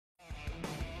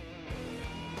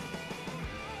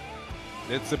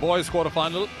It's the boys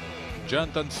quarterfinal.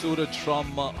 Jayant and Suraj from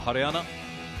Haryana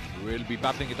will be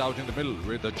battling it out in the middle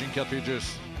with Ajinkya,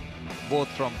 Tejas, both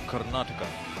from Karnataka.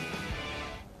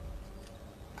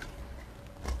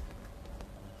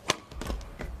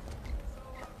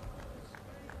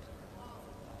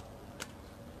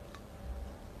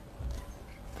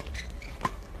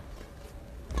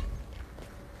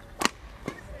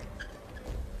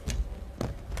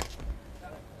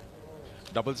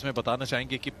 Doubles में बताना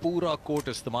चाहेंगे कि पूरा court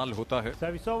इस्तेमाल होता है।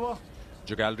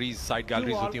 जो गैलरीज साइड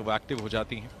गैलरीज होती हैं वो एक्टिव हो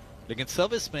जाती हैं, लेकिन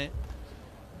सर्विस में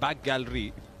बैक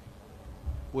गैलरी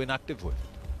वो इनएक्टिव हुए।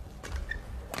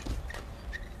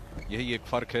 यही एक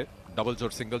फर्क है डबल्स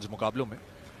और सिंगल्स मुकाबलों में।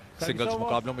 सिंगल्स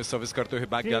मुकाबलों में सर्विस करते हुए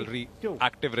बैक गैलरी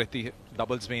एक्टिव रहती है,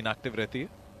 डबल्स में इनएक्टिव रहती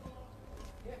है।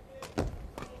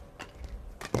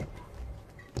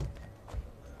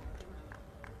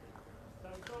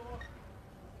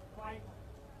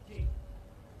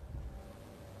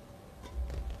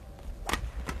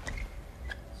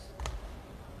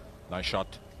 Nice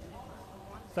shot.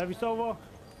 Service over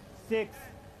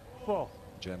 6-4.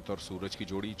 Jayant और सूरज की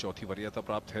जोड़ी चौथी वरीयता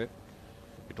प्राप्त है।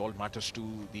 It all matters to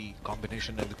the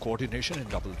combination and the coordination in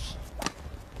doubles.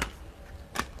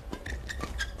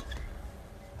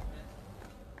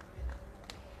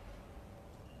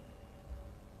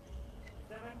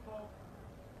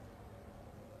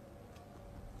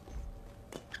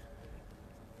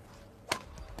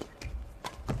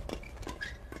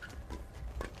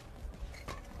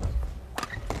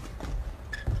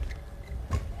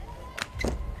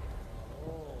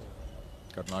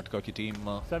 Karnataka की टीम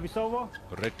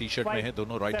रेड टी शर्ट में है,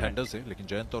 दोनों राइट हैंडर्स हैं, लेकिन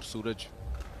जयंत और सूरज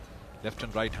left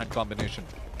and right hand combination.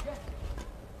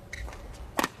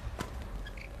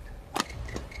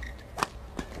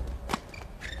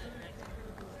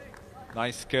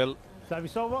 Nice skill.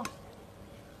 Service over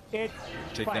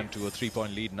 8-5. Take them to a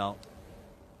 3-point lead now.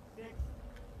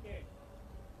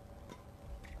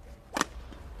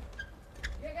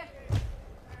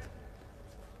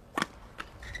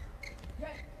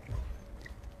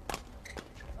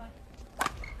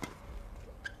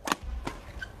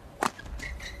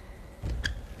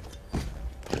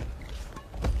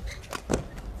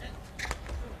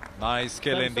 Nice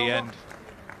skill in the end.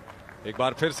 एक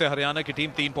बार फिर से हरियाणा की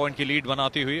टीम 3 पॉइंट की लीड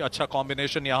बनाती हुई। अच्छा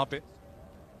कॉम्बिनेशन यहां पे।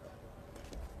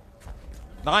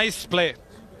 Nice play,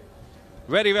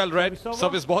 very well read.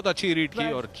 Service बहुत अच्छी रीड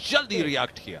की और जल्दी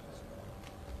रिएक्ट किया।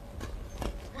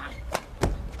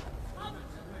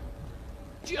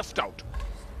 Just out.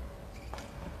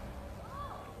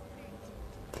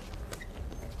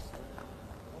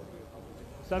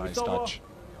 Service over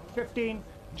 15.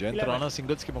 Jayant Rana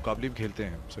singles के मुकाबले भी खेलते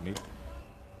हैं सुनील।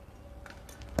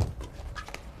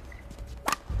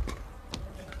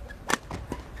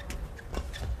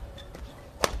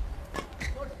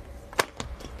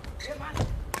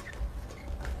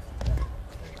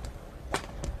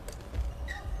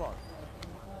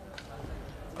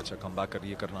 अच्छा कमबैक कर रही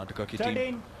है कर्नाटका की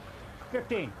टीम।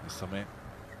 13-15. इस समय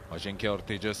अजिंक्य और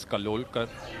तेजस कल्लोल कर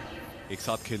एक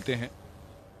साथ खेलते हैं।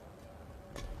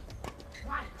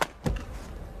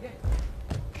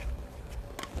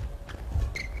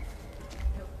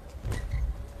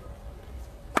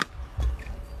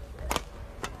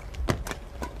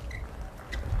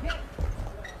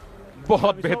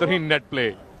 बहुत बेहतरीन नेट प्ले।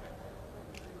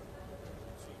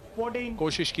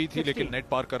 कोशिश की थी लेकिन नेट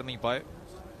पार कर नहीं पाए।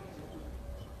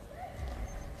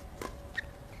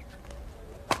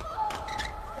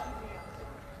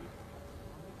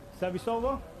 Service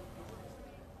over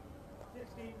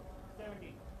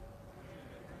 16-17.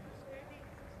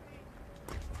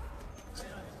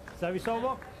 Service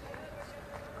over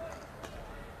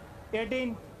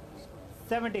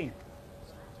 18-17.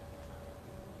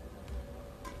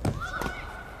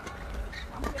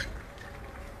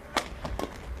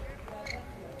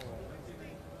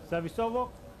 Service over.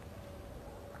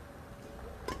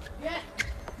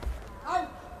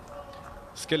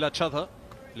 Skill अच्छा था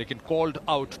लेकिन called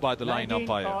out by the line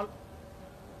umpire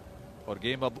और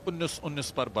गेम अब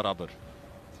 19-19 पर बराबर।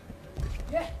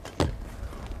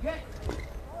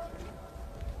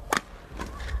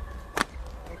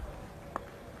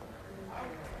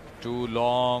 To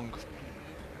long.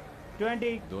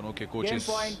 20. दोनों के कोचेस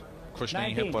खुश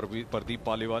नहीं है। प्रदीप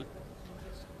पालीवाल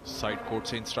साइड कोर्ट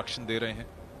से इंस्ट्रक्शन दे रहे हैं।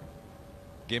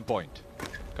 Game point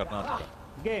Karnataka.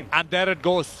 And there it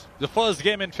goes, the first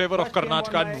game in favor of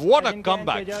Karnataka, and what a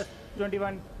comeback!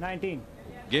 21-19.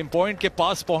 Game point के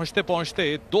पास पहुंचते पहुंचते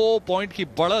 2 पॉइंट की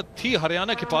बढ़त थी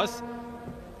हरियाणा के पास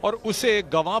और उसे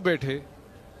गंवा बैठे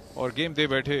और गेम दे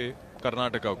बैठे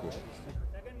कर्नाटका को।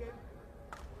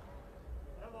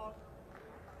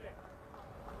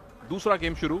 दूसरा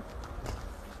गेम शुरू।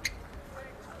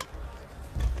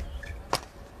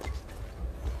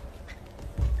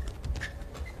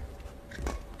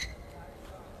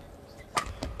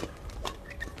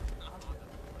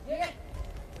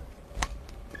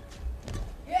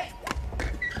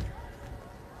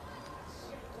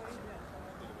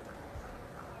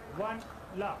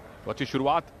 La. तो अच्छी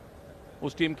शुरुआत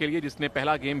उस टीम के लिए जिसने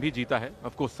पहला गेम भी जीता है,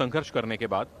 ऑफ कोर्स संघर्ष करने के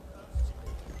बाद।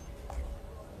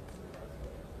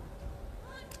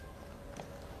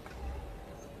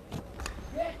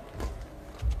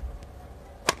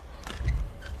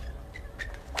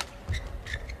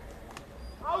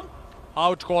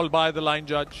 Out call by the line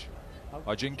judge.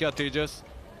 Ajinkya Tejas.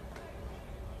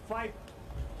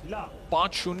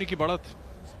 5-0 की बढ़त।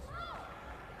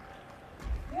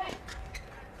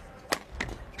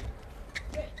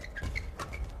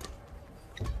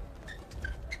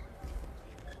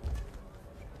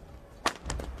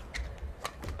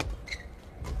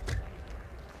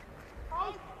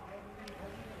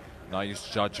 Nice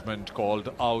judgment called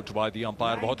out by the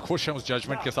umpire. बहुत खुश हैं उस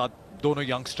जजमेंट के साथ दोनों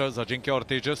यंगस्टर्स अजिंक्य और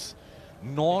तेजस।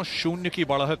 9-0 की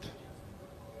बढ़त।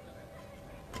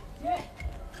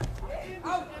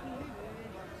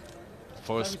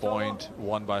 First point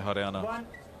won by Haryana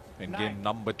in game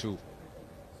number 2.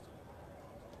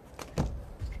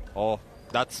 Oh,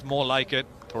 that's more like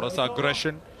it. थोड़ा सा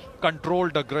aggression,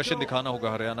 controlled aggression दिखाना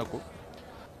होगा हरियाणा को।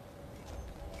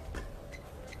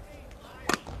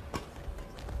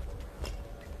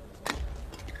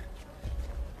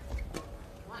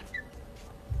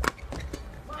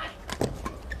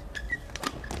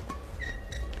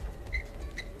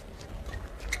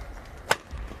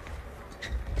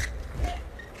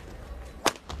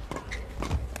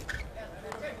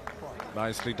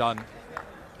 Nicely done.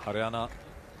 हरियाणा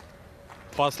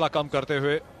फासला कम करते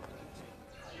हुए।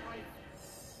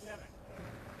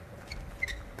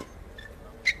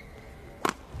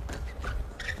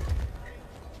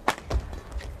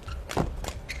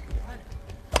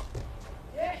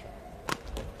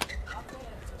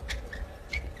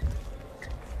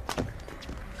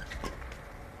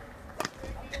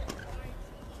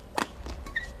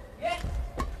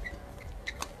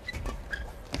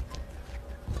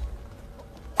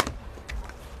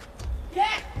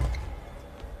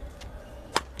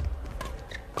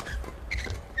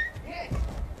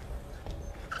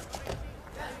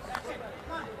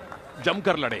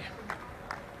 जमकर लड़े,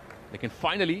 लेकिन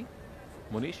फाइनली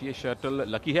मुनीश ये शटल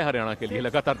लकी है हरियाणा के लिए।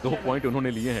 लगातार 2 पॉइंट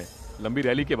उन्होंने लिए हैं, लंबी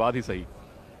रैली के बाद ही सही।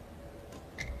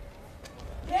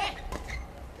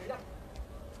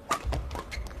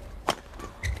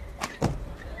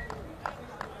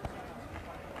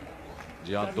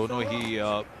 जी हाँ, दोनों ही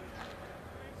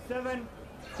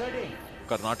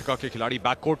कर्नाटका के खिलाड़ी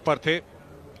बैककोर्ट पर थे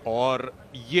और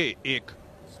ये एक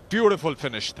ब्यूटीफुल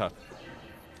फिनिश था।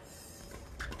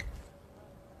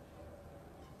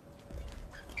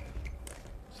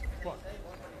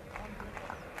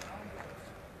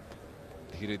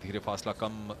 धीरे धीरे फासला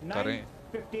कम करें,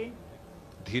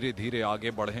 धीरे धीरे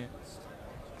आगे बढ़ें।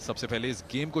 सबसे पहले इस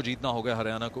गेम को जीतना होगा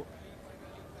हरियाणा को।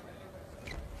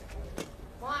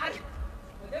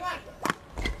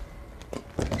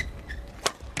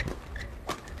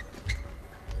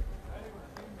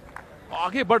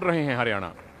 आगे बढ़ रहे हैं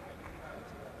Haryana.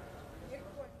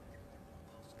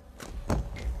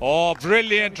 Oh,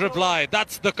 brilliant reply.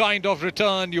 That's the kind of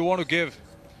return you want to give.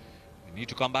 You need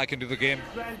to come back into the game.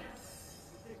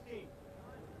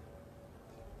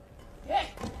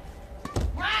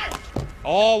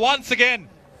 Oh, once again.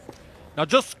 Now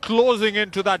just closing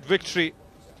into that victory.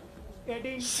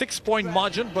 6-point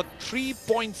margin, but 3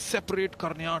 points separate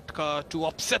Karnataka to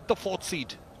upset the 4th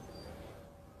seed.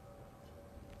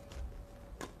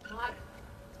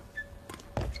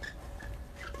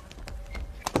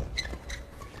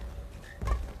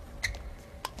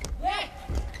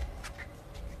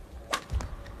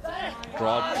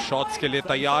 Drop shots के लिए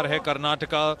तैयार है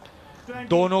कर्नाटका।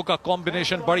 दोनों का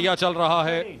combination बढ़िया चल रहा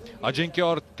है, अजिंक्य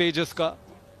और तेजस का।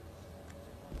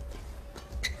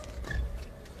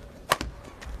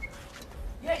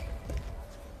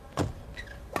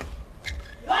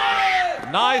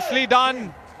 Nicely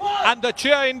done, and the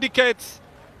cheer indicates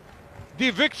the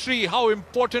victory, how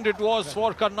important it was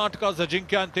for Karnataka's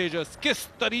Ajinkya and Tejas. किस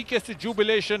तरीके से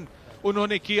जुबिलेशन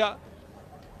उन्होंने किया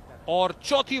और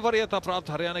चौथी वरीयता प्राप्त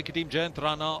हरियाणा की टीम जयंत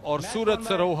राणा और सूरज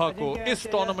सरोहा को इस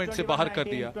टूर्नामेंट से बाहर कर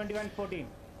दिया।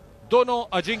 दोनों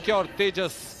अजिंक्य और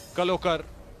तेजस कलोकर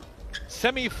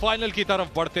सेमीफाइनल की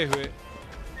तरफ बढ़ते हुए।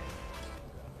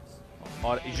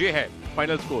 और ये है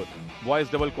final score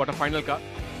boys double quarter final का।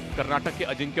 कर्नाटक के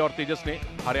अजिंक्य और तेजस ने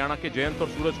हरियाणा के जयंत और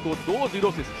सूरज को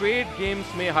 2-0 से स्ट्रेट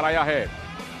गेम्स में हराया है।